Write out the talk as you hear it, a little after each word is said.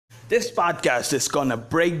This podcast is gonna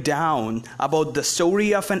break down about the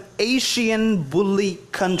story of an Asian bully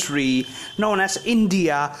country known as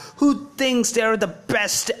India, who thinks they're the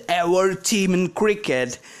best ever team in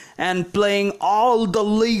cricket and playing all the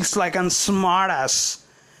leagues like a smartass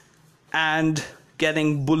and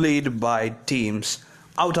getting bullied by teams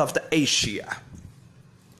out of the Asia.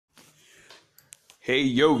 Hey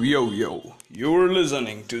yo, you're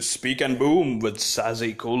listening to Speak and Boom with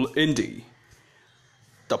Sassy Cool Indie.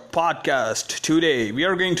 The podcast today, we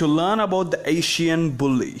are going to learn about the Asian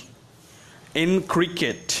bully in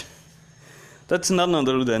cricket. That's none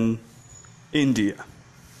other than India.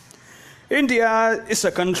 India is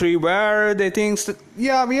a country where they think that,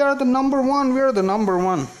 we are the number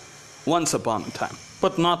one once upon a time,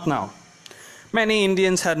 but not now. Many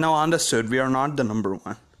Indians had now understood we are not the number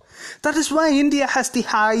one. That is why India has the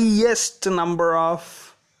highest number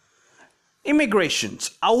of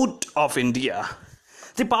immigrations out of India.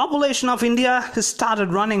 The population of India has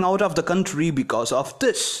started running out of the country because of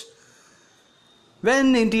this.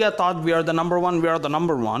 When India thought we are the number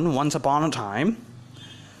one once upon a time,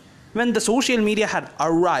 when the social media had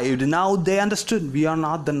arrived, now they understood we are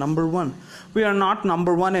not the number one. We are not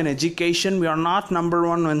number one in education, we are not number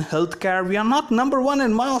one in healthcare, we are not number one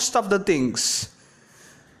in most of the things.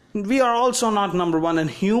 We are also not number one in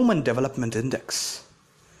Human Development Index.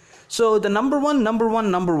 So the number one,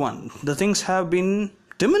 the things have been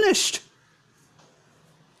diminished.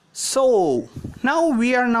 So now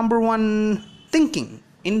we are number one thinking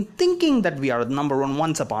that we are number one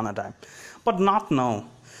once upon a time, but not now.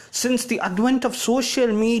 Since the advent of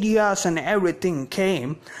social medias and everything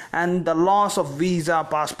came, and the loss of visa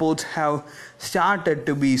passports have started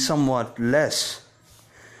to be somewhat less,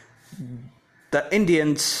 the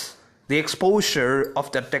Indians, the exposure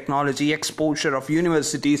of the technology, exposure of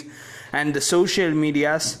universities and the social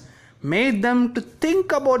medias made them to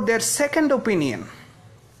think about their second opinion.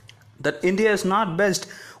 That India is not best.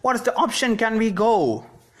 What is the option can we go?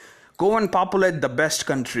 Go and populate the best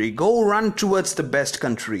country. Go run towards the best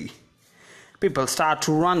country. People start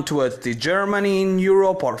to run towards the Germany in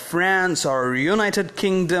Europe or France or United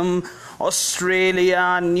Kingdom,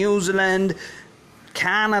 Australia, New Zealand,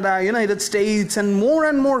 Canada, United States and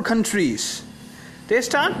more countries. They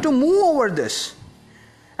start to move over this.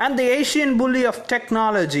 And the Asian bully of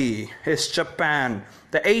technology is Japan.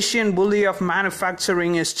 The Asian bully of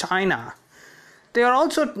manufacturing is China. They are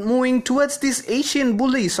also moving towards these Asian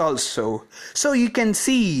bullies also. So you can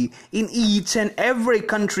see in each and every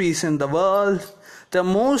countries in the world, the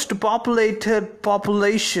most populated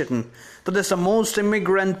population, that is the most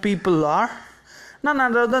immigrant people are none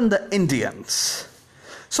other than the Indians.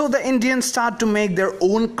 So the Indians start to make their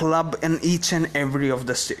own club in each and every of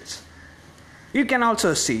the states. You can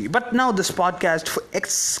also see, but now this podcast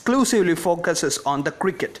exclusively focuses on the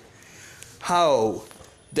cricket. How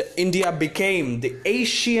the India became the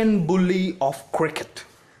Asian bully of cricket.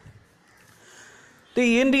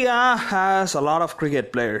 The India has a lot of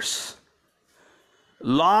cricket players.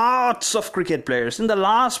 Lots of cricket players. In the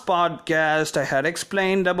last podcast, I had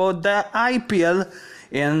explained about the IPL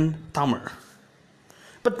in Tamil.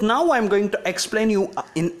 But now I'm going to explain you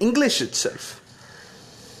in English itself.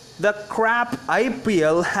 The crap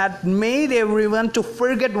IPL had made everyone to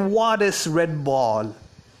forget what is red ball.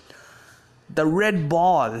 The red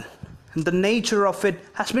ball, the nature of it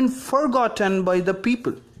has been forgotten by the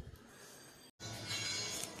people.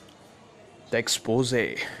 The expose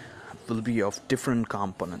will be of different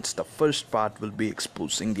components. The first part will be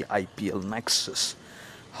exposing the IPL nexus.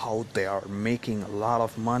 How they are making a lot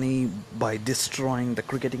of money by destroying the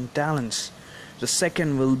cricketing talents. The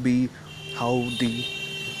second will be how the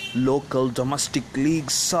local domestic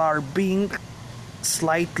leagues are being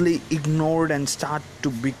slightly ignored and start to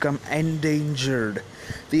become endangered.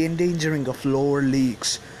 The endangering of lower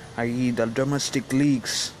leagues, i.e. the domestic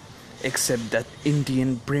leagues, except that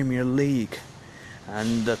Indian Premier League.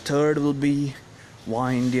 And the third will be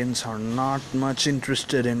why Indians are not much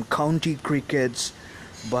interested in county crickets,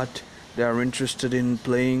 but they are interested in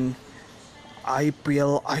playing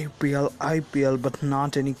IPL, but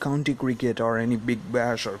not any county cricket or any Big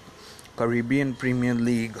Bash or Caribbean Premier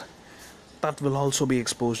League. That will also be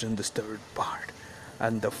exposed in this third part.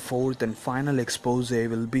 And the fourth and final expose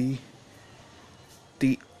will be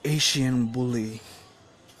the Asian bully.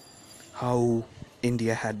 How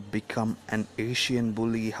India had become an Asian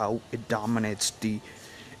bully, how it dominates the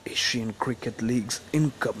Asian Cricket League's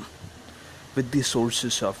income with the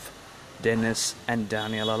sources of Dennis and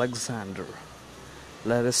Daniel Alexander.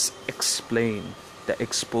 Let us explain the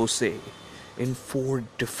expose in 4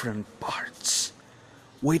 different parts.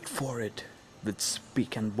 Wait for it with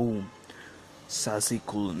Speak and Boom. Sasi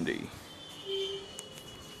Kulundi.